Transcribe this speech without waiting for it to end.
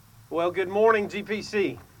Well, good morning,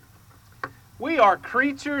 GPC. We are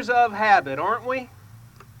creatures of habit, aren't we?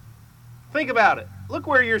 Think about it. Look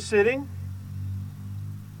where you're sitting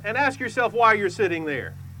and ask yourself why you're sitting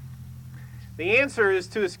there. The answer is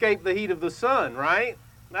to escape the heat of the sun, right?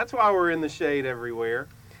 That's why we're in the shade everywhere.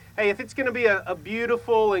 Hey, if it's going to be a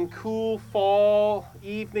beautiful and cool fall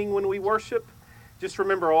evening when we worship, just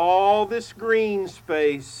remember all this green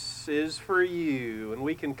space is for you, and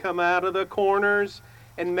we can come out of the corners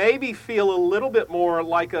and maybe feel a little bit more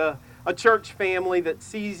like a church family that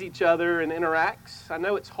sees each other and interacts. I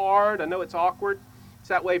know it's hard. I know it's awkward. It's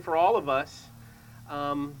that way for all of us.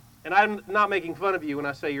 And I'm not making fun of you when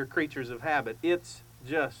I say you're creatures of habit. It's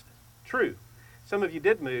just true. Some of you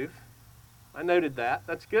did move. I noted that.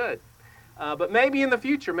 That's good. But maybe in the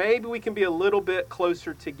future, maybe we can be a little bit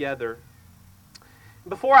closer together.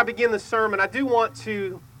 Before I begin the sermon, I do want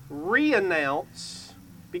to re-announce,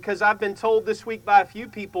 because I've been told this week by a few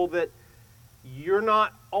people that you're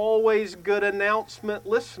not always good announcement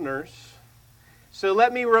listeners. So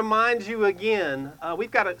let me remind you again, we've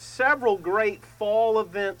got several great fall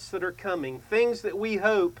events that are coming, things that we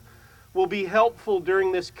hope will be helpful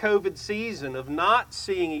during this COVID season of not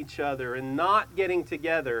seeing each other and not getting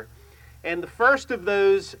together. And the first of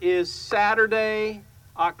those is Saturday,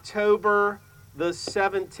 October the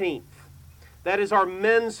 17th. That is our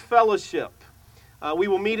men's fellowship. We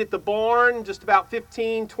will meet at the barn just about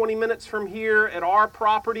 15, 20 minutes from here at our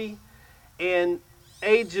property. And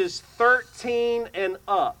ages 13 and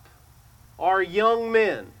up, our young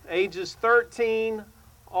men, ages 13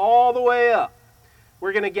 all the way up,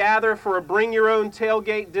 we're going to gather for a bring your own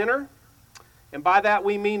tailgate dinner. And by that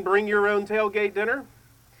we mean bring your own tailgate dinner.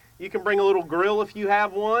 You can bring a little grill if you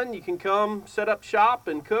have one. You can come set up shop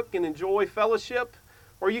and cook and enjoy fellowship.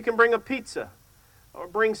 Or you can bring a pizza or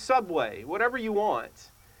bring Subway, whatever you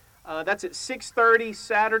want. That's at 6:30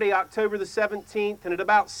 Saturday, October the 17th. And at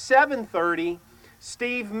about 7:30,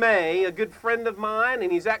 Steve May, a good friend of mine, and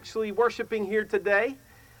he's actually worshiping here today.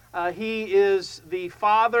 He is the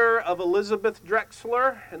father of Elizabeth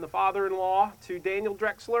Drexler and the father-in-law to Daniel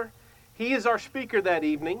Drexler. He is our speaker that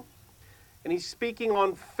evening, and he's speaking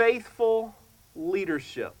on faithful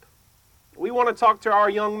leadership. We want to talk to our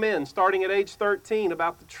young men, starting at age 13,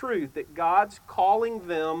 about the truth that God's calling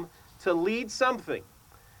them to lead something,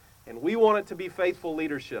 and we want it to be faithful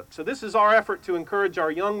leadership. So this is our effort to encourage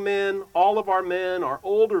our young men, all of our men, our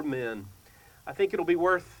older men. I think it'll be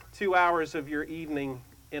worth 2 hours of your evening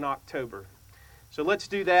in October. So let's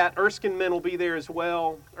do that. Erskine men will be there as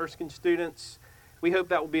well, Erskine students. We hope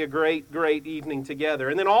that will be a great, great evening together.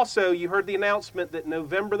 And then also, you heard the announcement that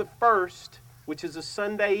November the 1st, which is a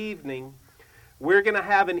Sunday evening, we're going to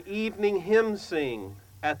have an evening hymn sing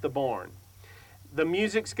at the barn. The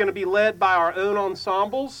music's going to be led by our own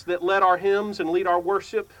ensembles that led our hymns and lead our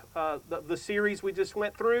worship, the series we just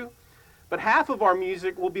went through. But half of our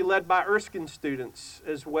music will be led by Erskine students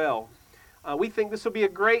as well. We think this will be a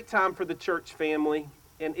great time for the church family,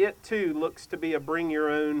 and it too looks to be a bring your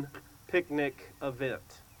own picnic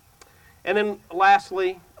event. And then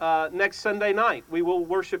lastly, next Sunday night, we will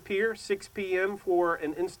worship here, 6 p.m. for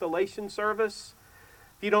an installation service.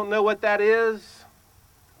 If you don't know what that is,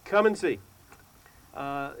 come and see.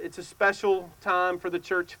 It's a special time for the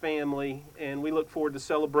church family, and we look forward to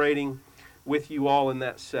celebrating with you all in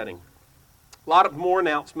that setting. A lot of more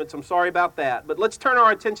announcements. I'm sorry about that. But let's turn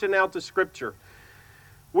our attention now to Scripture.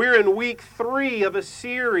 We're in week 3 of a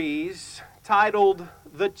series titled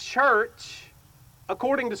The Church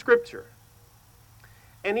According to Scripture.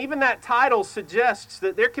 And even that title suggests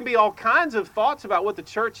that there can be all kinds of thoughts about what the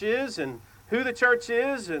church is and who the church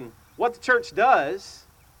is and what the church does.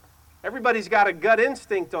 Everybody's got a gut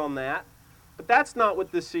instinct on that, but that's not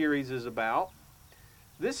what this series is about.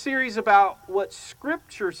 This series is about what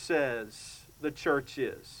Scripture says the church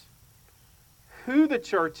is, who the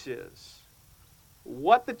church is,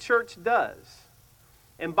 what the church does.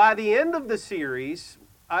 And by the end of the series,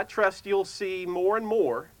 I trust you'll see more and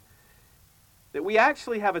more that we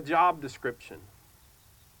actually have a job description.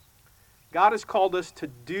 God has called us to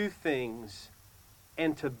do things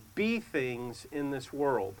and to be things in this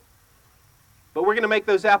world. But we're going to make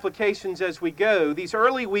those applications as we go. These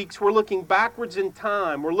early weeks, we're looking backwards in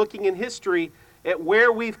time. We're looking in history at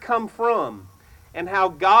where we've come from and how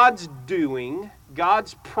God's doing,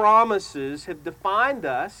 God's promises have defined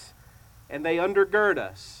us, and they undergird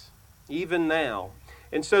us, even now.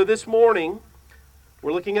 And so this morning,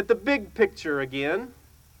 we're looking at the big picture again.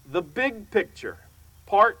 The big picture,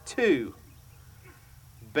 part 2.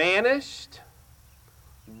 Banished,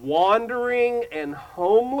 wandering, and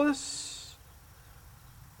homeless,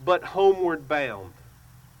 but homeward bound.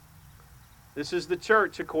 This is the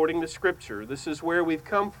church according to Scripture. This is where we've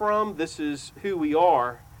come from. This is who we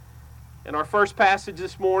are. And our first passage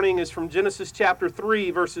this morning is from Genesis chapter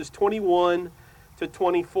 3, verses 21 to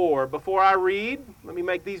 24. Before I read, let me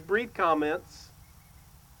make these brief comments.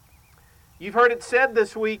 You've heard it said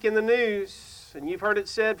this week in the news, and you've heard it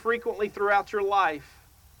said frequently throughout your life.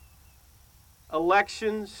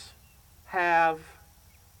 Elections have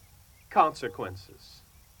consequences.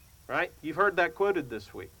 Right? You've heard that quoted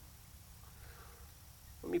this week.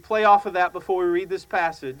 Let me play off of that before we read this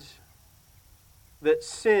passage, that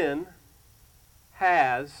sin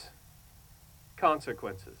has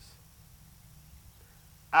consequences.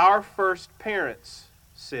 Our first parents'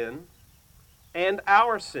 sin and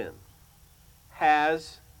our sin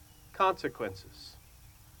has consequences.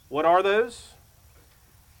 What are those?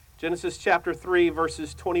 Genesis chapter 3,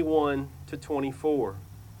 verses 21 to 24.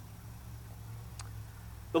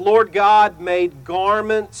 The Lord God made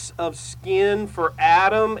garments of skin for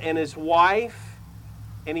Adam and his wife,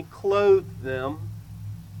 and he clothed them.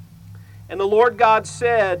 And the Lord God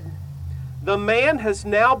said, "The man has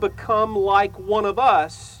now become like one of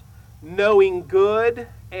us, knowing good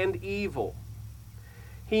and evil.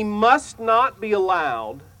 He must not be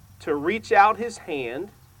allowed to reach out his hand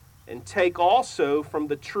and take also from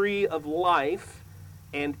the tree of life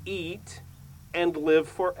and eat and live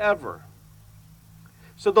forever."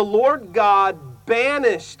 So the Lord God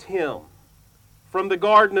banished him from the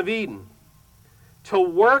Garden of Eden to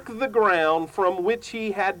work the ground from which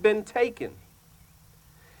he had been taken.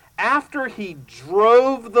 After he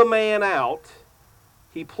drove the man out,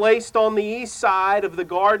 he placed on the east side of the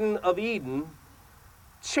Garden of Eden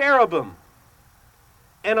cherubim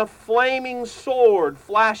and a flaming sword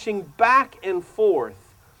flashing back and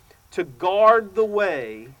forth to guard the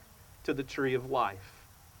way to the tree of life.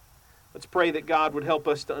 Let's pray that God would help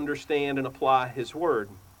us to understand and apply His Word.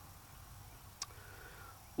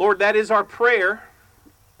 Lord, that is our prayer,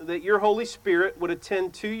 that your Holy Spirit would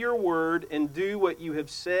attend to your Word and do what you have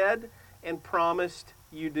said and promised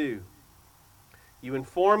you do. You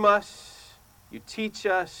inform us, you teach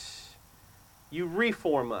us, you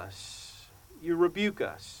reform us, you rebuke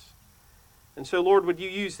us. And so, Lord, would you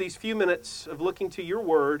use these few minutes of looking to your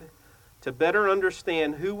Word to better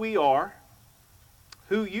understand who we are,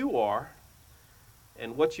 who you are,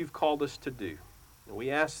 and what you've called us to do. And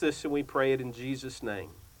we ask this and we pray it in Jesus'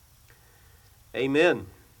 name. Amen.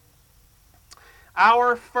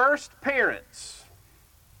 Our first parents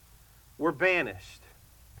were banished.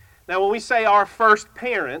 Now, when we say our first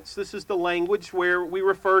parents, this is the language where we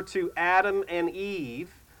refer to Adam and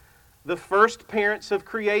Eve, the first parents of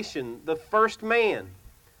creation, the first man,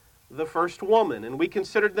 the first woman. And we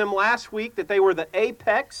considered them last week that they were the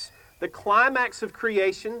apex, the climax of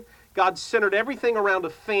creation. God centered everything around a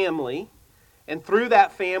family, and through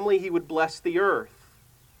that family He would bless the earth.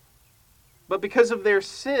 But because of their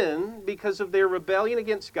sin, because of their rebellion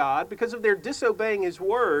against God, because of their disobeying His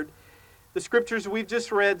Word, the Scriptures we've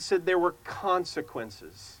just read said there were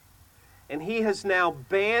consequences. And He has now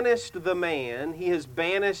banished the man, He has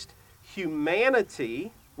banished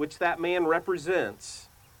humanity, which that man represents.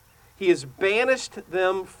 He has banished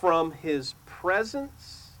them from His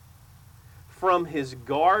presence, from His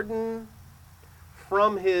garden,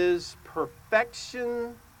 from His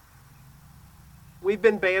perfection. We've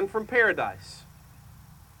been banned from paradise.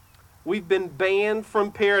 We've been banned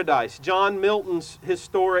from paradise. John Milton's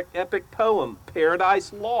historic epic poem,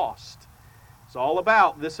 Paradise Lost, is all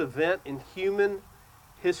about this event in human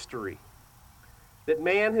history. That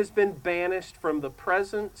man has been banished from the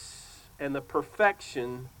presence and the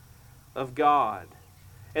perfection of God.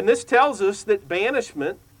 And this tells us that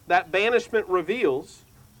banishment reveals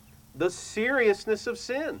the seriousness of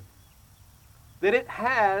sin. That it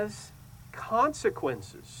has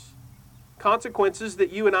consequences. Consequences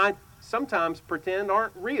that you and I sometimes pretend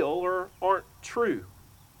aren't real or aren't true.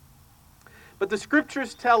 But the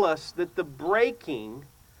Scriptures tell us that the breaking,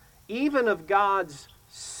 even of God's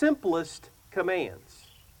simplest commands,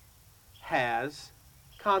 has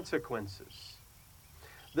consequences.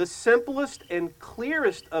 The simplest and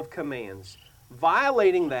clearest of commands,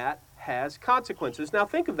 violating that has consequences. Now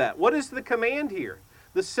think of that. What is the command here?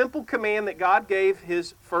 The simple command that God gave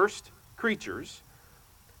His first creatures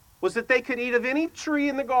was that they could eat of any tree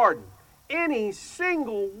in the garden, any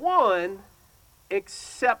single one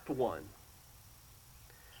except one.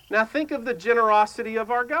 Now think of the generosity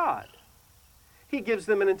of our God. He gives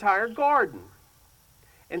them an entire garden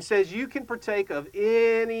and says you can partake of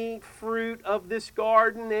any fruit of this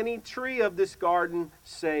garden, any tree of this garden,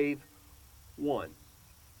 save one.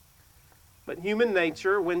 But human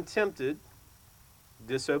nature, when tempted,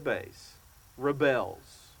 disobeys,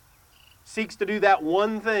 rebels, seeks to do that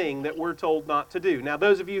one thing that we're told not to do. Now,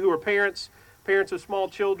 those of you who are parents of small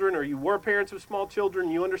children, or you were parents of small children,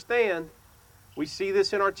 you understand. We see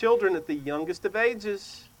this in our children at the youngest of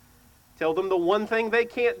ages. Tell them the one thing they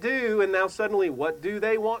can't do, and now suddenly, what do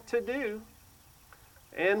they want to do?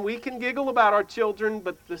 And we can giggle about our children,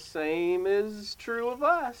 but the same is true of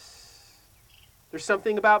us. There's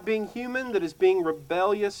something about being human that is being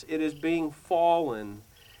rebellious. It is being fallen.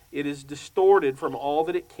 It is distorted from all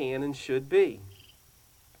that it can and should be.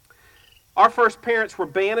 Our first parents were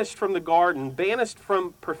banished from the garden, banished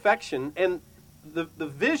from perfection, and the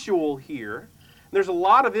visual here, there's a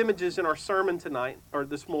lot of images in our sermon tonight, or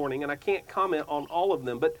this morning, and I can't comment on all of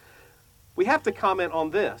them, but we have to comment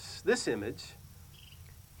on this image.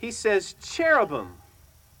 He says, cherubim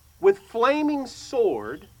with flaming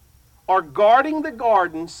sword are guarding the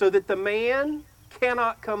garden so that the man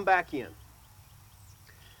cannot come back in.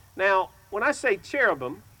 Now, when I say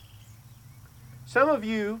cherubim, some of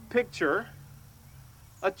you picture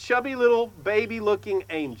a chubby little baby-looking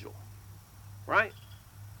angel, right?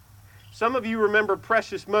 Some of you remember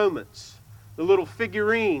Precious Moments, the little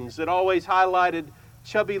figurines that always highlighted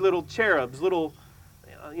chubby little cherubs, little,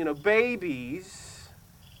 babies.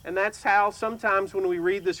 And that's how sometimes when we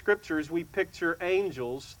read the scriptures, we picture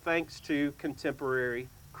angels thanks to contemporary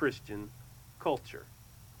Christian culture.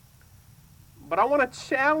 But I want to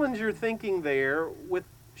challenge your thinking there with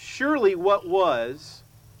surely what was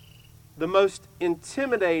the most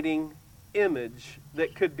intimidating image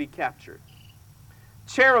that could be captured.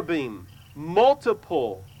 Cherubim,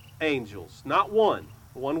 multiple angels, not one.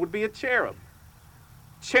 One would be a cherub.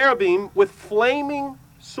 Cherubim with flaming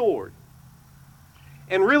sword.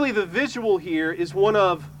 And really the visual here is one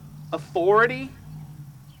of authority,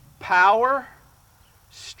 power,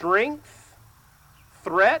 strength,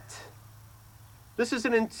 threat. This is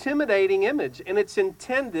an intimidating image, and it's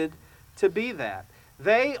intended to be that.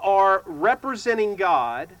 They are representing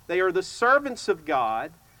God. They are the servants of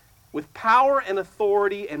God with power and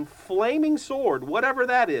authority and flaming sword, whatever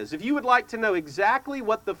that is. If you would like to know exactly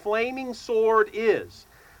what the flaming sword is,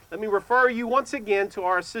 let me refer you once again to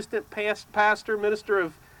our assistant pastor, minister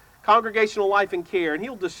of congregational life and care, and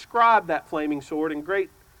he'll describe that flaming sword in great,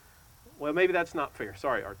 well, maybe that's not fair.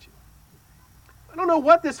 Sorry, Archie. I don't know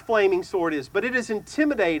what this flaming sword is, but it is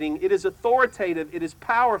intimidating, it is authoritative, it is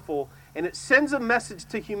powerful, and it sends a message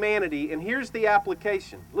to humanity, and here's the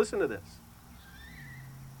application. Listen to this.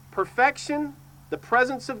 Perfection, the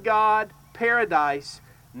presence of God, paradise,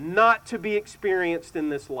 not to be experienced in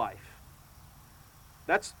this life.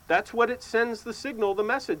 That's what it sends the signal, the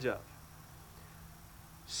message of.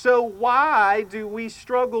 So why do we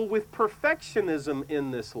struggle with perfectionism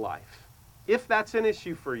in this life, if that's an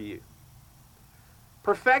issue for you?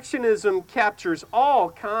 Perfectionism captures all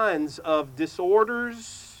kinds of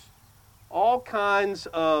disorders, all kinds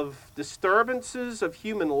of disturbances of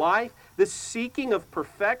human life, this seeking of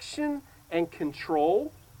perfection and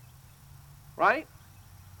control, right?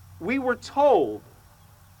 We were told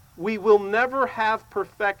we will never have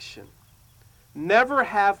perfection, never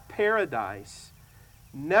have paradise,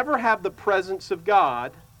 never have the presence of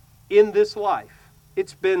God in this life.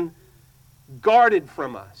 It's been guarded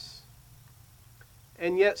from us.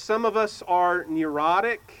 And yet some of us are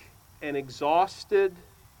neurotic and exhausted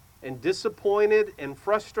and disappointed and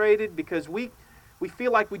frustrated because we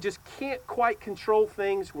feel like we just can't quite control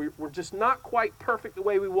things. We're just not quite perfect the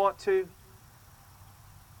way we want to.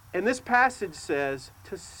 And this passage says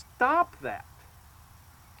to stop that.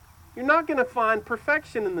 You're not going to find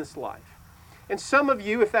perfection in this life. And some of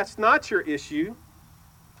you, if that's not your issue,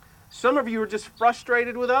 some of you are just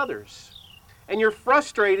frustrated with others. And you're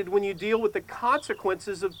frustrated when you deal with the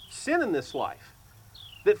consequences of sin in this life.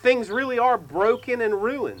 That things really are broken and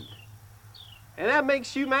ruined. And that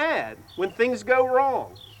makes you mad when things go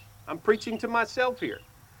wrong. I'm preaching to myself here.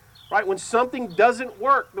 Right? When something doesn't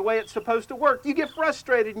work the way it's supposed to work, you get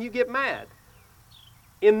frustrated and you get mad.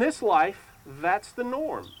 In this life, that's the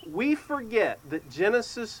norm. We forget that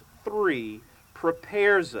Genesis 3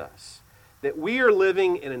 prepares us that we are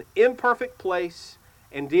living in an imperfect place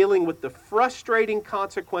and dealing with the frustrating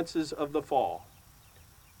consequences of the fall.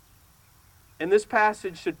 And this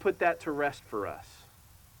passage should put that to rest for us.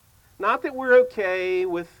 Not that we're okay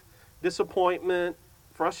with disappointment,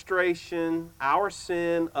 frustration, our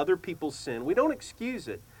sin, other people's sin. We don't excuse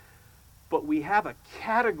it, but we have a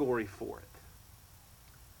category for it.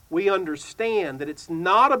 We understand that it's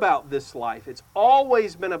not about this life. It's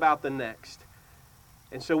always been about the next.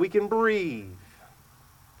 And so we can breathe.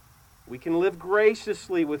 We can live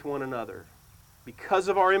graciously with one another because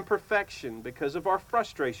of our imperfection, because of our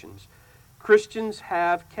frustrations. Christians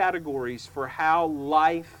have categories for how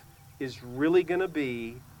life is really going to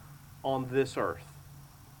be on this earth.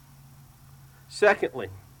 Secondly,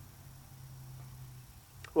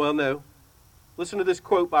 listen to this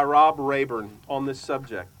quote by Rob Rayburn on this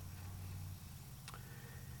subject.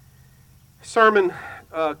 Sermon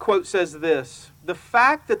quote says this: "The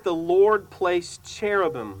fact that the Lord placed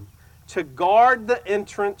cherubim to guard the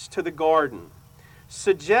entrance to the garden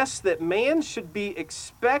suggests that man should be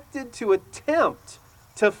expected to attempt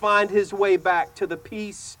to find his way back to the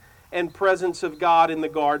peace and presence of God in the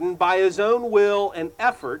garden by his own will and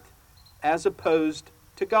effort as opposed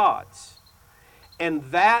to God's. And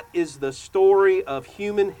that is the story of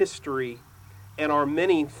human history and our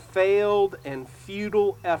many failed and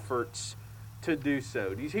futile efforts to do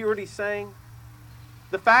so." Do you hear what he's saying?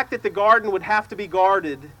 The fact that the garden would have to be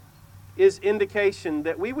guarded is indication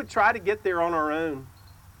that we would try to get there on our own.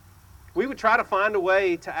 We would try to find a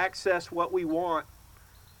way to access what we want,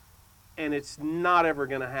 and it's not ever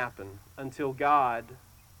going to happen until God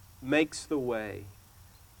makes the way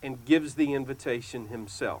and gives the invitation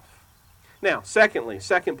himself. Now, second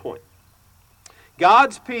point.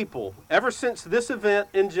 God's people, ever since this event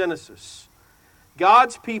in Genesis,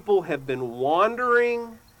 God's people have been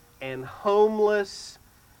wandering and homeless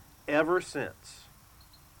ever since.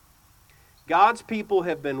 God's people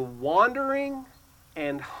have been wandering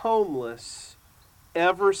and homeless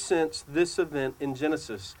ever since this event in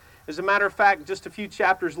Genesis. As a matter of fact, just a few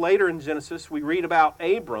chapters later in Genesis, we read about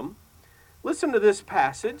Abram. Listen to this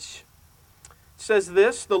passage. It says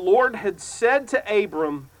this: "The Lord had said to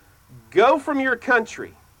Abram, 'Go from your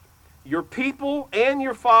country, your people, and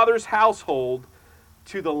your father's household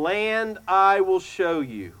to the land I will show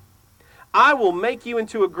you. I will make you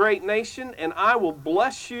into a great nation, and I will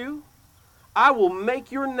bless you. I will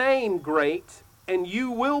make your name great, and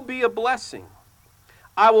you will be a blessing.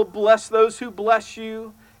 I will bless those who bless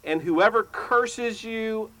you, and whoever curses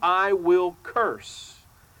you, I will curse.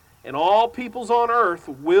 And all peoples on earth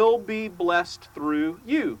will be blessed through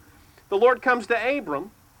you.'" The Lord comes to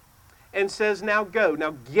Abram and says, "Now go.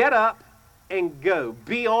 Now get up and go.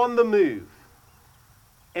 Be on the move.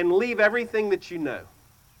 And leave everything that you know.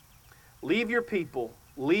 Leave your people.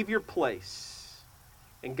 Leave your place."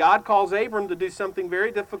 And God calls Abram to do something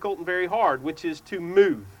very difficult and very hard, which is to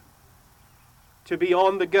move. To be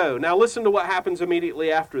on the go. Now listen to what happens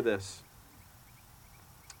immediately after this.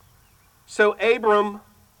 "So Abram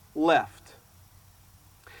left.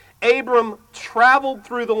 Abram traveled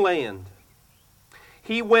through the land.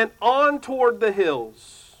 He went on toward the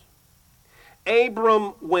hills.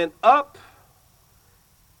 Abram went up.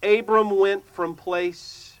 Abram went from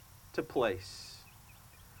place to place."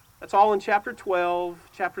 That's all in chapter 12,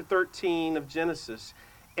 chapter 13 of Genesis.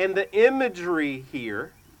 And the imagery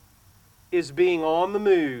here is being on the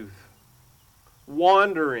move,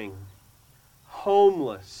 wandering,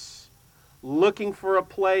 homeless, looking for a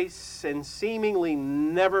place and seemingly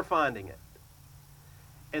never finding it.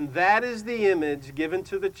 And that is the image given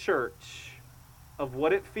to the church of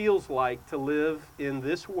what it feels like to live in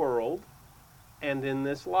this world and in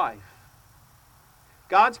this life.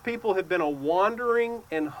 God's people have been a wandering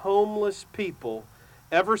and homeless people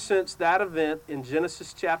ever since that event in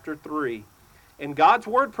Genesis chapter 3. And God's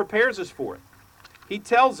Word prepares us for it. He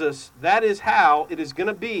tells us that is how it is going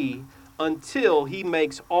to be until He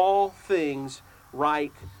makes all things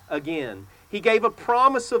right again. He gave a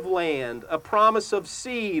promise of land, a promise of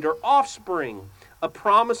seed or offspring, a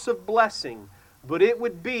promise of blessing. But it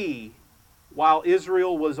would be while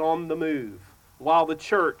Israel was on the move, while the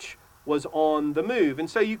church was on the move. And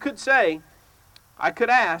so you could say, I could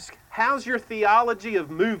ask, how's your theology of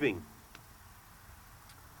moving?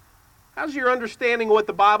 How's your understanding of what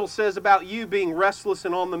the Bible says about you being restless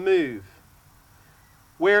and on the move?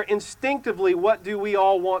 Where instinctively, what do we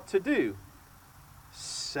all want to do?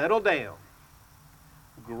 Settle down.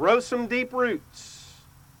 Grow some deep roots.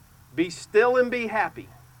 Be still and be happy.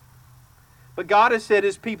 But God has said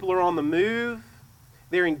His people are on the move.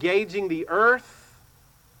 They're engaging the earth.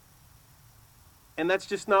 And that's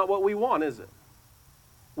just not what we want, is it?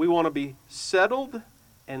 We want to be settled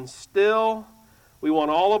and still. We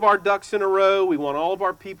want all of our ducks in a row. We want all of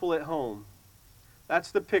our people at home.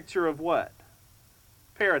 That's the picture of what?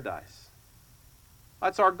 Paradise.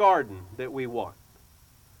 That's our garden that we want.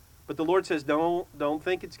 But the Lord says, don't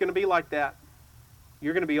think it's going to be like that.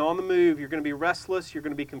 You're going to be on the move. You're going to be restless. You're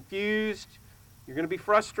going to be confused. You're going to be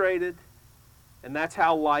frustrated. And that's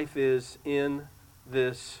how life is in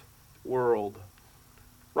this world.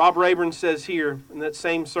 Rob Rayburn says here in that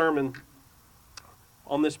same sermon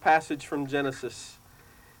on this passage from Genesis,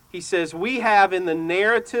 he says, "We have in the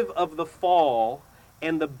narrative of the fall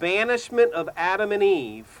and the banishment of Adam and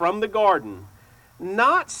Eve from the garden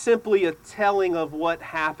not simply a telling of what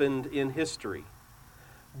happened in history,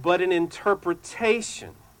 but an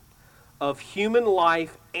interpretation of human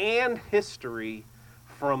life and history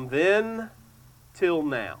from then till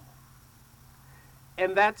now.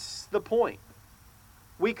 And that's the point.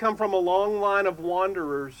 We come from a long line of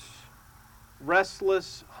wanderers,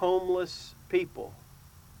 restless, homeless people.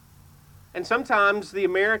 And sometimes the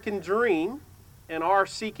American dream and our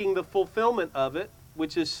seeking the fulfillment of it,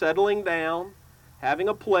 which is settling down, having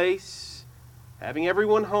a place, having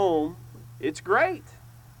everyone home, it's great.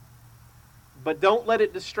 But don't let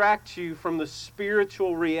it distract you from the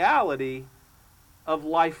spiritual reality of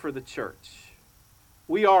life for the church.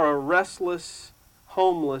 We are a restless,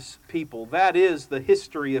 homeless people. That is the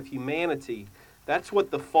history of humanity. That's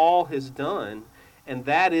what the fall has done, and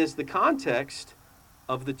that is the context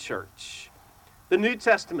of the church. The New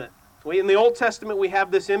Testament. In the Old Testament, we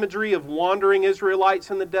have this imagery of wandering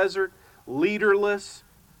Israelites in the desert, leaderless,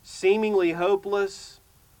 seemingly hopeless,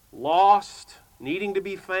 lost, needing to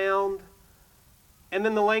be found. And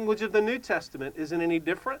then the language of the New Testament isn't any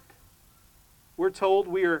different. We're told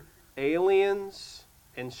we are aliens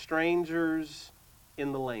and strangers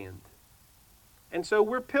in the land. And so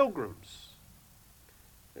we're pilgrims.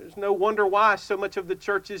 There's no wonder why so much of the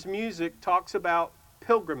church's music talks about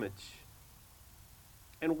pilgrimage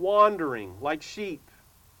and wandering like sheep,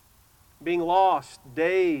 being lost,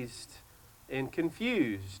 dazed, and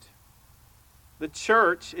confused. The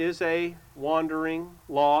church is a wandering,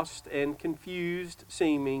 lost, and confused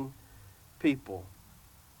seeming people.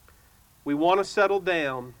 We want to settle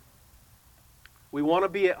down. We want to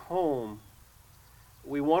be at home.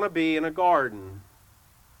 We want to be in a garden.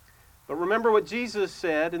 But remember what Jesus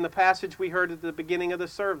said in the passage we heard at the beginning of the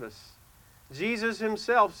service. Jesus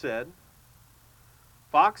himself said,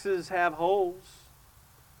 "Foxes have holes,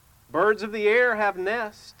 birds of the air have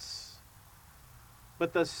nests,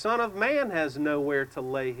 but the Son of Man has nowhere to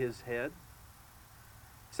lay his head."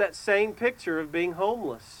 It's that same picture of being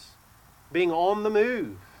homeless, being on the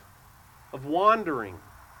move, of wandering,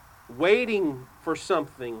 waiting for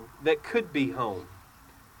something that could be home.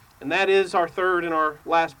 And that is our third and our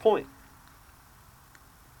last point.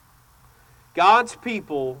 God's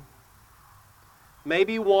people may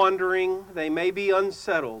be wandering, they may be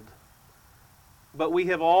unsettled, but we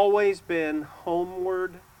have always been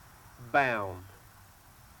homeward bound.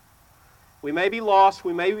 We may be lost,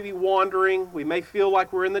 we may be wandering, we may feel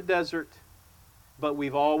like we're in the desert, but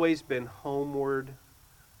we've always been homeward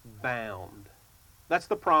bound. That's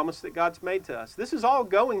the promise that God's made to us. This is all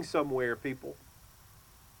going somewhere, people.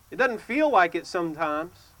 It doesn't feel like it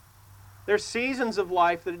sometimes. There's seasons of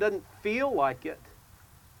life that it doesn't feel like it.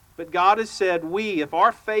 But God has said if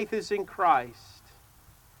our faith is in Christ,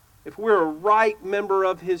 if we're a right member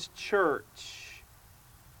of His church,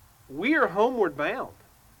 we are homeward bound.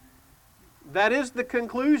 That is the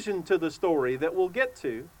conclusion to the story that we'll get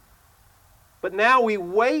to. But now we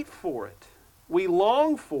wait for it. We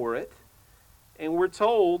long for it. And we're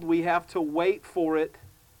told we have to wait for it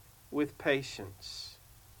with patience.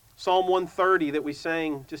 Psalm 130 that we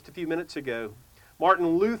sang just a few minutes ago.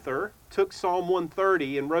 Martin Luther took Psalm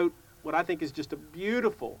 130 and wrote what I think is just a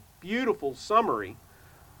beautiful, beautiful summary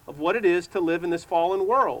of what it is to live in this fallen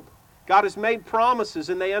world. God has made promises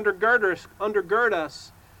and they undergird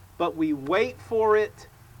us, but we wait for it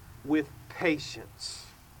with patience.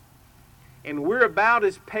 And we're about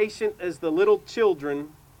as patient as the little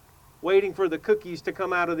children waiting for the cookies to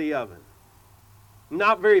come out of the oven.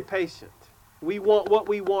 Not very patient. We want what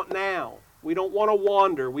we want now. We don't want to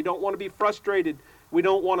wander. We don't want to be frustrated. We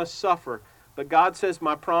don't want to suffer. But God says,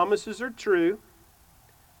 my promises are true.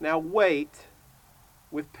 Now wait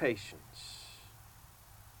with patience.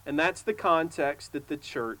 And that's the context that the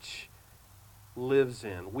church lives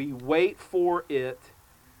in. We wait for it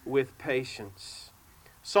with patience.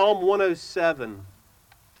 Psalm 107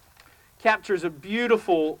 captures a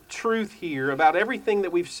beautiful truth here about everything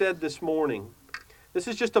that we've said this morning. This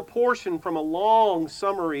is just a portion from a long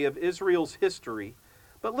summary of Israel's history.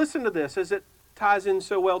 But listen to this as it ties in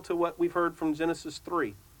so well to what we've heard from Genesis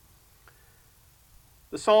 3.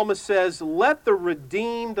 The psalmist says, "Let the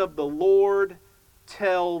redeemed of the Lord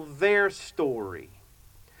tell their story.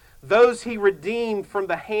 Those He redeemed from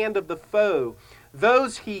the hand of the foe.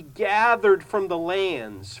 Those He gathered from the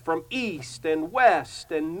lands, from east and west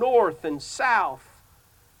and north and south.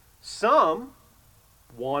 Some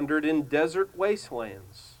wandered in desert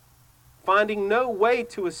wastelands, finding no way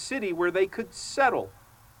to a city where they could settle.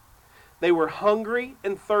 They were hungry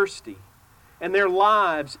and thirsty, and their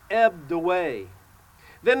lives ebbed away.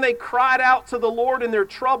 Then they cried out to the Lord in their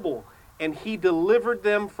trouble, and He delivered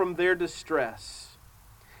them from their distress.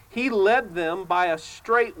 He led them by a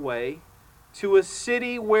straight way to a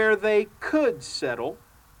city where they could settle.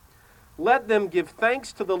 Let them give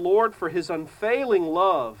thanks to the Lord for His unfailing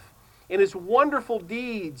love and His wonderful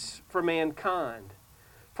deeds for mankind.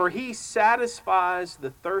 For He satisfies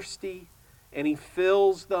the thirsty and He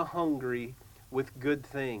fills the hungry with good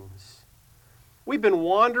things. We've been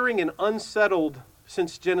wandering and unsettled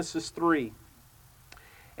since Genesis 3.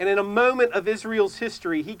 And in a moment of Israel's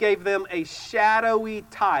history, He gave them a shadowy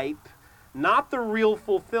type, not the real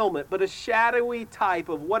fulfillment, but a shadowy type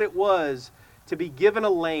of what it was to be given a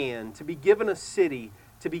land, to be given a city,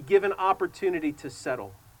 to be given opportunity to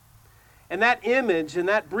settle. And that image and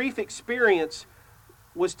that brief experience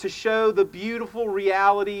was to show the beautiful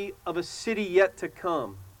reality of a city yet to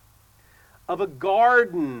come, of a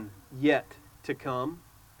garden yet to come,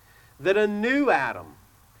 that a new Adam,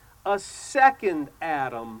 a second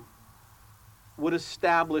Adam, would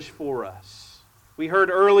establish for us. We heard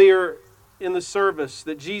earlier in the service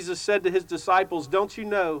that Jesus said to His disciples, "Don't you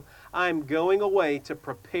know I'm going away to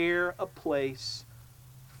prepare a place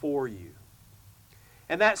for you?"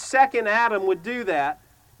 And that second Adam would do that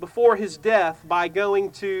before his death by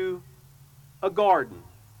going to a garden,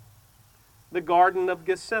 the Garden of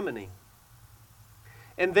Gethsemane.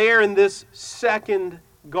 And there in this second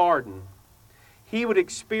garden, He would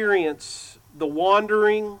experience the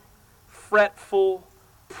wandering, fretful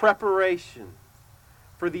preparation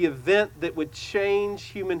for the event that would change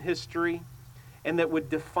human history and that would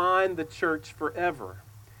define the church forever,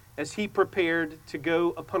 as He prepared to go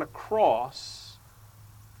upon a cross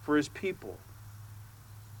for His people.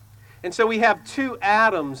 And so we have two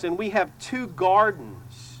Adams and we have two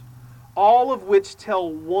gardens, all of which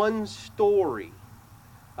tell one story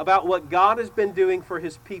about what God has been doing for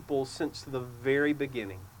His people since the very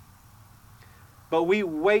beginning. But we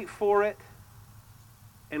wait for it,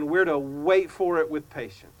 and we're to wait for it with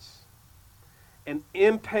patience. An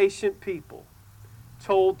impatient people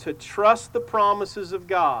told to trust the promises of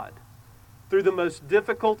God through the most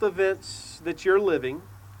difficult events that you're living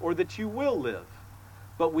or that you will live.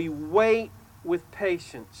 But we wait with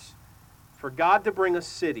patience for God to bring a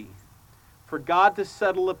city, for God to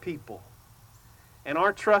settle a people. And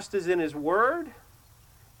our trust is in His Word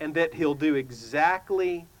and that He'll do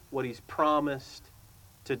exactly what He's promised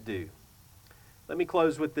to do. Let me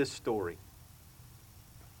close with this story.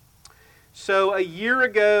 So a year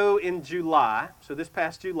ago in July, so this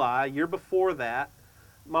past July, a year before that,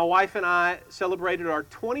 my wife and I celebrated our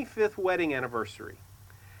 25th wedding anniversary.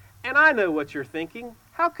 And I know what you're thinking.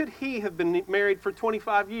 How could he have been married for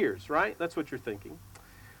 25 years, right? That's what you're thinking.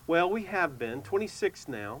 Well, we have been, 26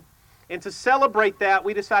 now. And to celebrate that,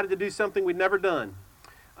 we decided to do something we'd never done.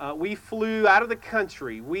 We flew out of the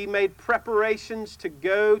country. We made preparations to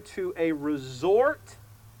go to a resort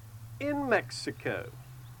in Mexico.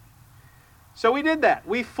 So we did that.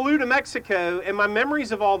 We flew to Mexico, and my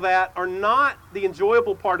memories of all that are not the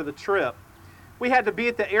enjoyable part of the trip. We had to be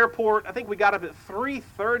at the airport. I think we got up at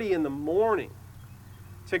 3:30 in the morning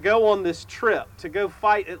to go on this trip, to go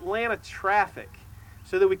fight Atlanta traffic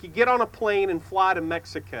so that we could get on a plane and fly to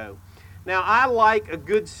Mexico. Now, I like a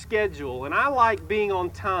good schedule, and I like being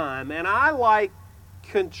on time, and I like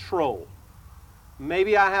control.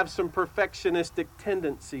 Maybe I have some perfectionistic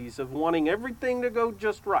tendencies of wanting everything to go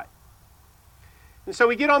just right. And so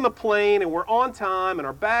we get on the plane, and we're on time, and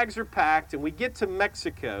our bags are packed, and we get to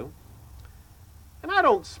Mexico. And I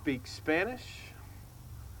don't speak Spanish.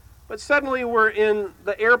 But suddenly we're in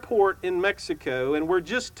the airport in Mexico, and we're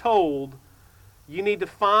just told, you need to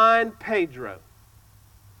find Pedro.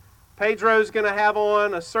 Pedro's going to have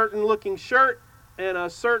on a certain looking shirt and a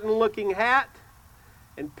certain looking hat.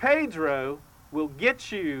 And Pedro will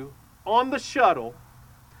get you on the shuttle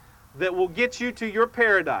that will get you to your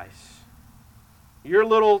paradise, your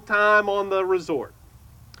little time on the resort.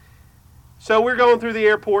 So we're going through the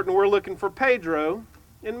airport and we're looking for Pedro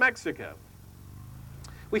in Mexico.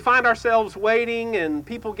 We find ourselves waiting and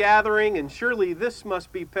people gathering, and surely this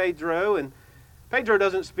must be Pedro. And Pedro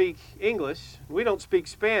doesn't speak English. We don't speak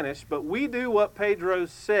Spanish, but we do what Pedro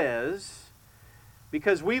says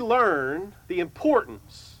because we learn the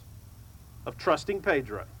importance of trusting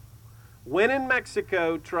Pedro. When in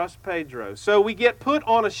Mexico, trust Pedro. So we get put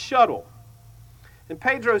on a shuttle, and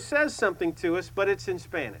Pedro says something to us, but it's in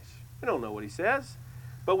Spanish. We don't know what he says,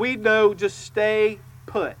 but we know just stay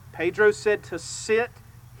put. Pedro said to sit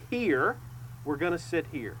here. We're going to sit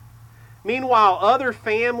here. Meanwhile, other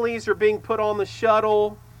families are being put on the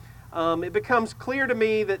shuttle. It becomes clear to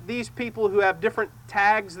me that these people who have different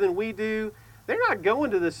tags than we do, they're not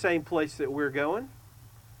going to the same place that we're going.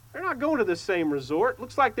 They're not going to the same resort.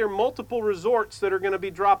 Looks like there are multiple resorts that are going to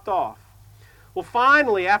be dropped off. Well,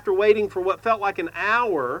 finally, after waiting for what felt like an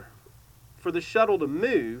hour for the shuttle to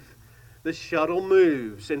move, the shuttle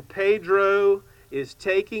moves, and Pedro is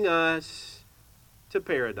taking us to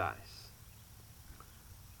paradise.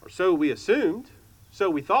 Or so we assumed, so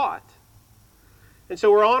we thought. And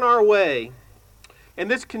so we're on our way. And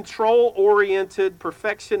this control-oriented,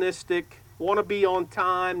 perfectionistic, want to be on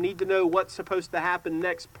time, need to know what's supposed to happen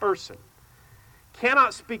next person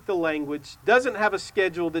cannot speak the language, doesn't have a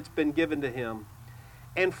schedule that's been given to him.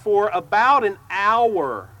 And for about an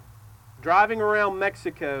hour, driving around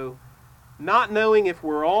Mexico, not knowing if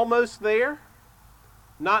we're almost there,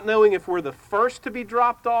 not knowing if we're the first to be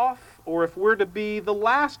dropped off, or if we're to be the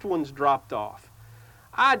last ones dropped off.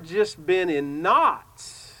 I'd just been in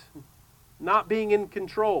knots, not being in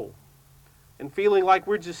control, and feeling like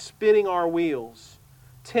we're just spinning our wheels.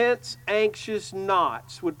 Tense, anxious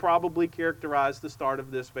knots would probably characterize the start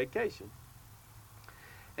of this vacation.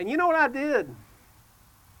 And you know what I did?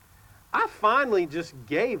 I finally just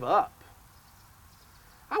gave up.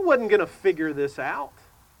 I wasn't going to figure this out.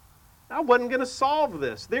 I wasn't going to solve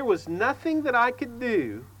this. There was nothing that I could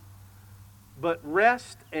do but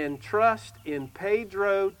rest and trust in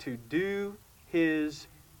Pedro to do his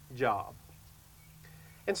job.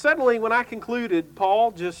 And suddenly, when I concluded,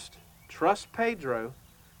 Paul, just trust Pedro,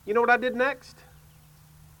 you know what I did next?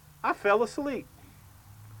 I fell asleep.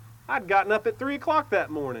 I'd gotten up at 3 o'clock that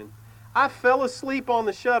morning. I fell asleep on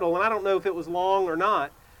the shuttle, and I don't know if it was long or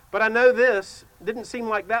not, but I know this didn't seem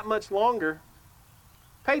like that much longer.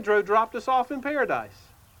 Pedro dropped us off in paradise.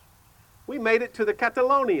 We made it to the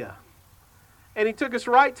Catalonia, and he took us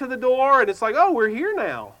right to the door, and it's like, oh, we're here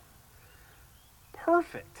now.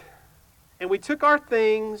 Perfect. And we took our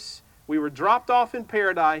things, we were dropped off in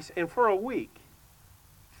paradise, and for a week,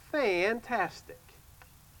 fantastic.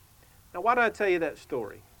 Now, why do I tell you that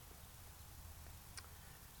story?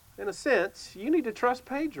 In a sense, you need to trust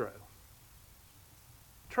Pedro.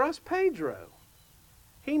 Trust Pedro.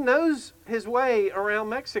 He knows his way around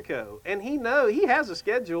Mexico, and he has a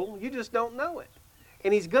schedule. You just don't know it.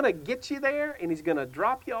 And he's going to get you there, and he's going to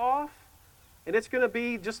drop you off, and it's going to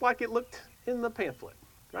be just like it looked in the pamphlet,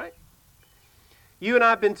 right? You and I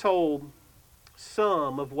have been told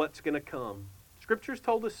some of what's going to come. Scripture's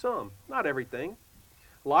told us some, not everything.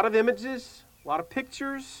 A lot of images, a lot of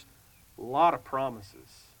pictures, a lot of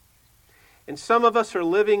promises. And some of us are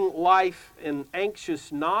living life in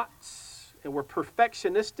anxious knots, and we're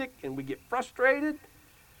perfectionistic, and we get frustrated,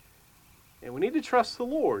 and we need to trust the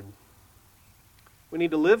Lord. We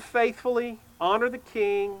need to live faithfully, honor the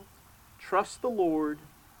King, trust the Lord,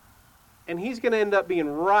 and He's going to end up being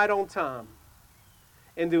right on time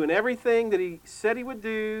and doing everything that He said He would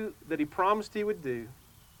do, that He promised He would do.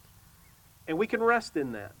 And we can rest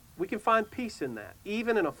in that. We can find peace in that,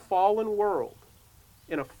 even in a fallen world,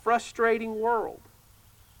 in a frustrating world,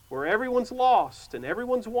 where everyone's lost and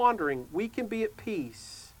everyone's wandering. We can be at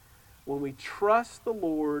peace when we trust the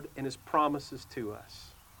Lord and His promises to us.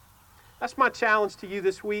 That's my challenge to you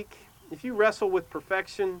this week. If you wrestle with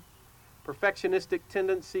perfectionistic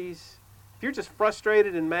tendencies, if you're just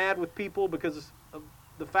frustrated and mad with people because of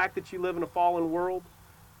the fact that you live in a fallen world,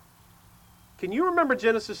 can you remember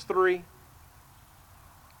Genesis 3?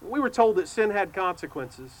 We were told that sin had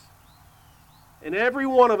consequences. And every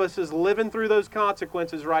one of us is living through those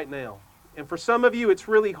consequences right now. And for some of you, it's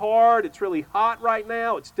really hard. It's really hot right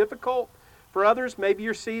now. It's difficult. For others, maybe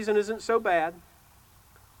your season isn't so bad.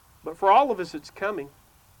 But for all of us, it's coming.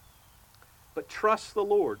 But trust the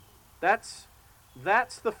Lord. That's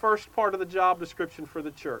the first part of the job description for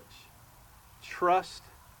the church. Trust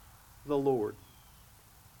the Lord.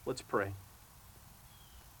 Let's pray.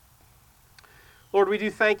 Lord, we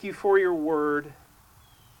do thank you for your word,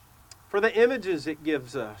 for the images it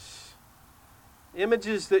gives us.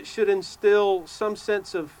 Images that should instill some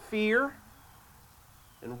sense of fear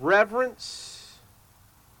and reverence,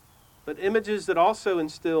 but images that also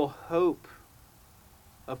instill hope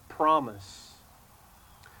of promise.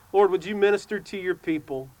 Lord, would you minister to your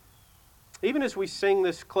people, even as we sing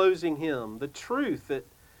this closing hymn, the truth that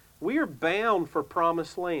we are bound for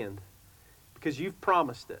promised land because you've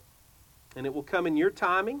promised it. And it will come in your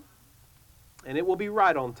timing, and it will be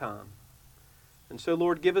right on time. And so,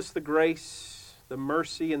 Lord, give us the grace, the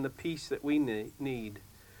mercy, and the peace that we need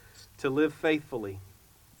to live faithfully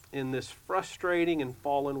in this frustrating and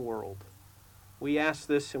fallen world. We ask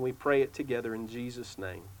this and we pray it together in Jesus'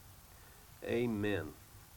 name. Amen.